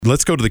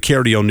Let's go to the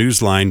KRDO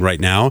Newsline right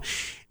now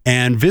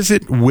and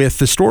visit with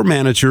the store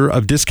manager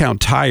of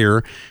Discount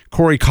Tire.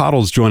 Corey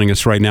Cottle's joining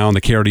us right now on the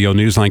KRDO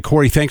Newsline.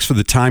 Corey, thanks for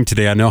the time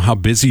today. I know how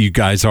busy you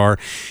guys are.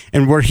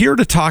 And we're here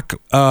to talk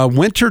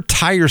winter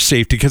tire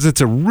safety because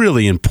it's a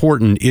really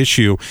important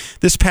issue.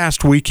 This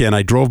past weekend,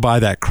 I drove by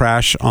that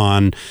crash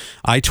on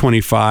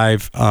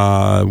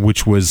I-25,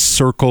 which was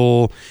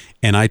Circle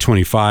and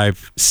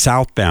I-25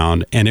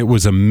 southbound, and it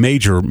was a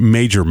major,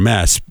 major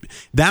mess.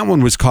 That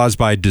one was caused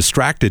by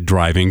distracted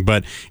driving,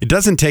 but it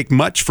doesn't take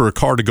much for a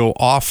car to go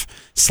off,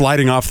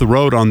 sliding off the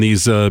road on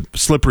these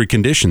slippery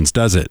conditions,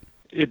 does it?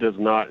 It does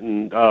not,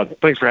 and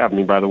thanks for having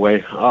me, by the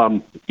way.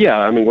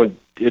 When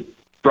it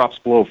drops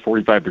below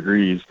 45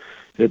 degrees,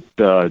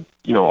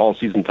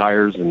 all-season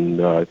tires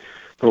and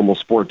normal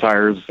sport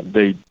tires,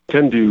 they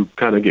tend to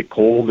kind of get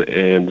cold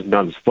and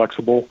not as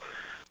flexible.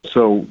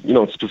 So,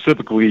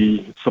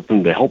 specifically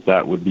something to help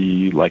that would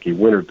be like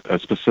a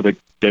specific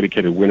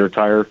dedicated winter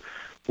tire,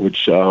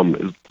 which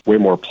is way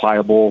more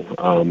pliable.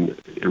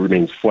 It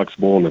remains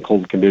flexible in the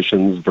cold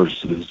conditions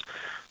versus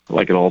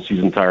like an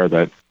all-season tire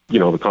that,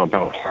 the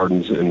compound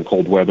hardens in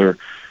cold weather.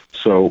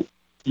 So,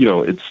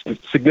 it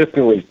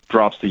significantly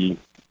drops the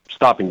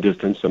stopping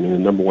distance. I mean, the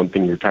number one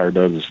thing your tire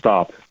does is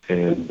stop.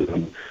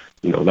 And,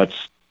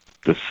 that's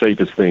the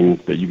safest thing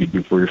that you could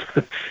do for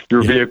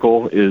your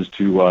vehicle is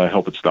to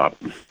help it stop.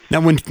 Now,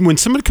 when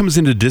somebody comes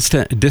into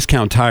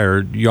Discount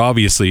Tire, you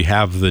obviously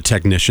have the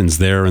technicians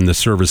there and the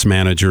service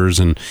managers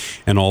and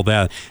all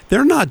that.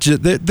 They're not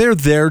they're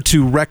there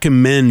to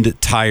recommend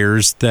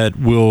tires that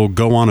will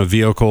go on a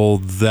vehicle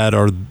that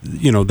are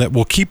that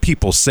will keep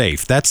people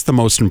safe. That's the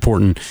most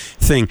important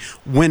thing.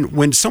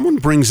 When someone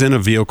brings in a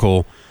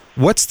vehicle,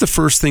 what's the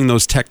first thing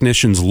those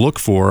technicians look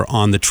for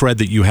on the tread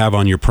that you have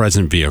on your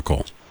present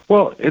vehicle?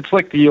 Well, it's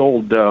like the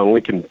old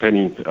Lincoln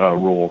penny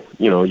rule.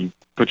 You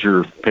put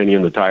your penny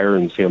in the tire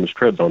and see how much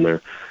tread's on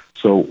there.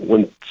 So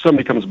when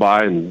somebody comes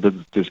by and does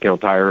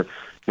Discount Tire,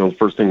 the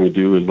first thing we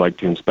do is like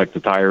to inspect the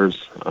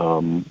tires.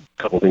 A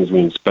couple things we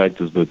inspect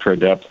is the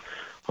tread depth,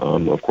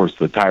 of course,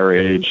 the tire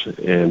age,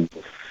 and,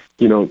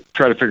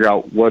 try to figure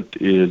out what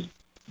is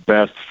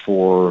best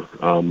for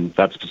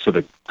that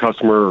specific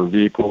customer or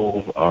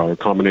vehicle, or a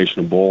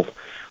combination of both,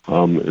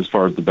 as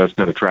far as the best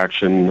net of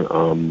traction,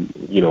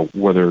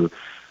 whether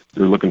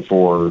they're looking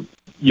for,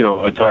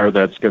 a tire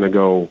that's going to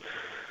go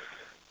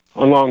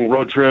on long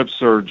road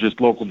trips or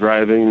just local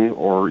driving,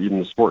 or even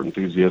the sport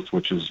enthusiast,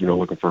 which is,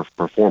 looking for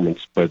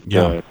performance. But,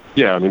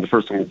 the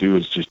first thing we do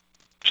is just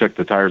check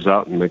the tires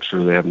out and make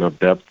sure they have enough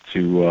depth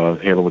to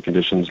handle the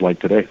conditions like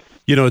today.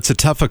 It's a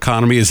tough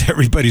economy, as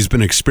everybody's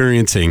been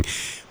experiencing.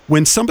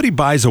 When somebody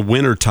buys a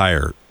winter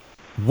tire,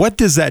 what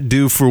does that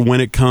do for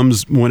when it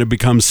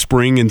becomes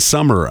spring and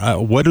summer?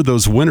 What are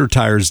those winter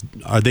tires?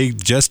 Are they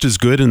just as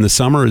good in the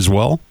summer as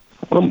well?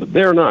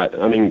 They're not.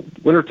 I mean,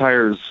 winter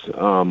tires, back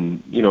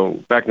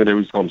in the day we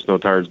used to call them snow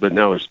tires, but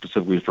now they're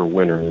specifically for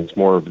winter. And it's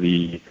more of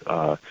the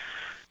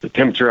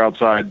temperature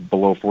outside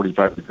below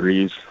 45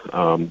 degrees.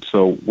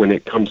 So when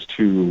it comes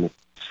to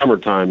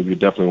summertime, you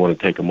definitely want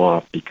to take them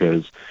off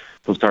because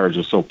those tires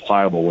are so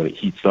pliable when it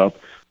heats up.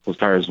 Those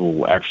tires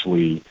will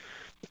actually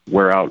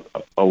wear out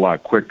a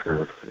lot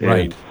quicker.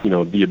 Right.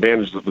 And, the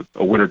advantage of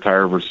a winter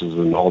tire versus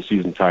an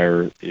all-season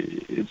tire,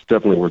 it's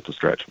definitely worth the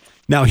stretch.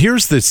 Now,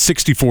 here's the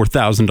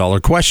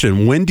 $64,000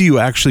 question. When do you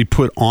actually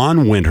put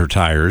on winter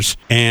tires,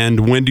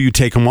 and when do you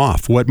take them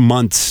off? What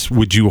months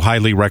would you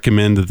highly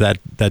recommend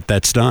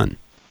that's done?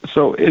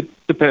 So it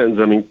depends.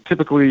 I mean,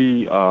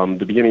 typically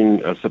the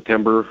beginning of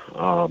September,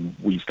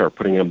 we start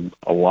putting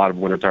a lot of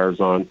winter tires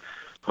on,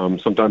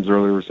 sometimes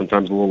earlier,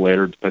 sometimes a little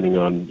later, depending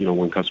on,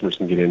 when customers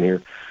can get in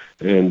here.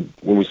 And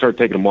when we start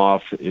taking them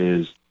off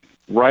is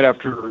right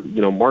after,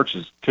 March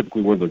is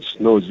typically one of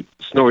the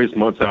snowiest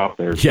months out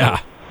there. Yeah.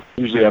 So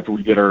usually after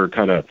we get our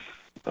kind of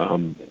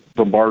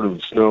bombarded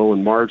with snow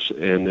in March,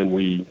 and then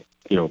we,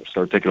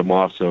 start taking them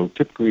off. So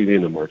typically the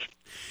end of March.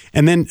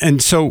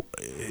 And so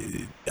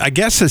I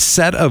guess a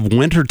set of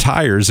winter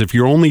tires, if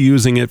you're only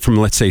using it from,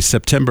 let's say,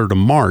 September to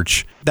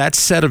March, that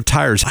set of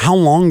tires, how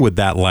long would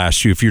that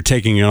last you if you're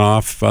taking it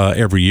off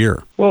every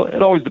year? Well,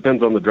 it always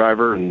depends on the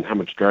driver and how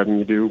much driving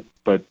you do,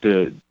 but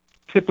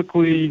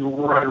typically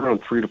right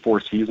around 3 to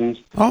 4 seasons.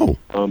 Oh,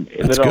 and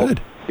that's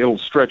good. It'll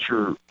stretch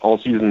your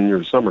all-season and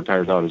your summer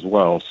tires out as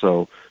well.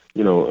 So,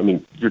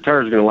 your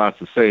tires are going to last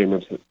the same.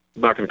 It's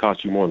not going to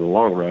cost you more in the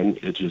long run.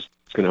 It's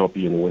going to help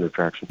you in the winter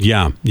traction.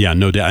 Yeah,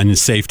 no doubt. And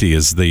safety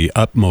is the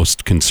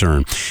utmost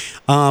concern.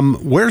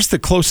 Where's the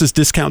closest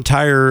Discount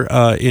Tire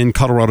in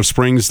Colorado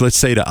Springs, let's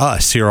say to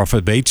us here off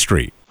of 8th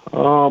Street?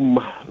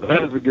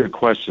 That is a good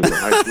question.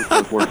 I think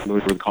I'm more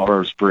familiar with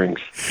Colorado Springs.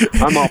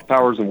 I'm off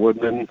Powers and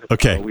Woodman.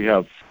 Okay. We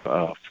have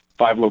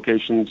 5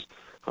 locations.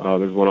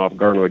 There's one off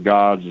Garden of the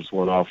Gods. There's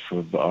one off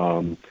of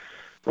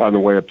right on the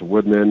way up to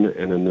Woodman,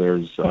 and then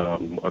there's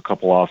a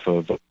couple off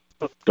of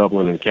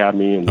Dublin and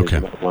Academy, and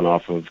there's one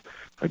off of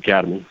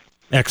Academy.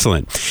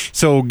 Excellent.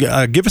 So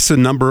give us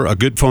a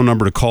good phone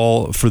number to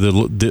call for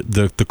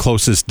the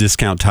closest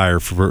Discount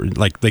Tire for,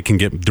 like, they can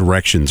get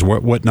directions.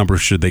 What number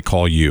should they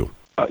call you?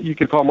 You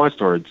can call my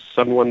store. It's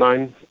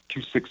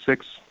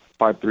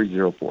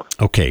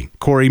 719-266-5304. Okay.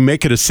 Corey,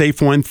 make it a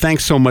safe one.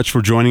 Thanks so much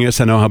for joining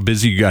us. I know how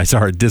busy you guys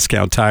are at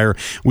Discount Tire.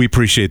 We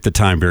appreciate the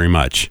time very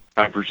much.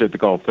 I appreciate the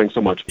call. Thanks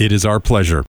so much. It is our pleasure.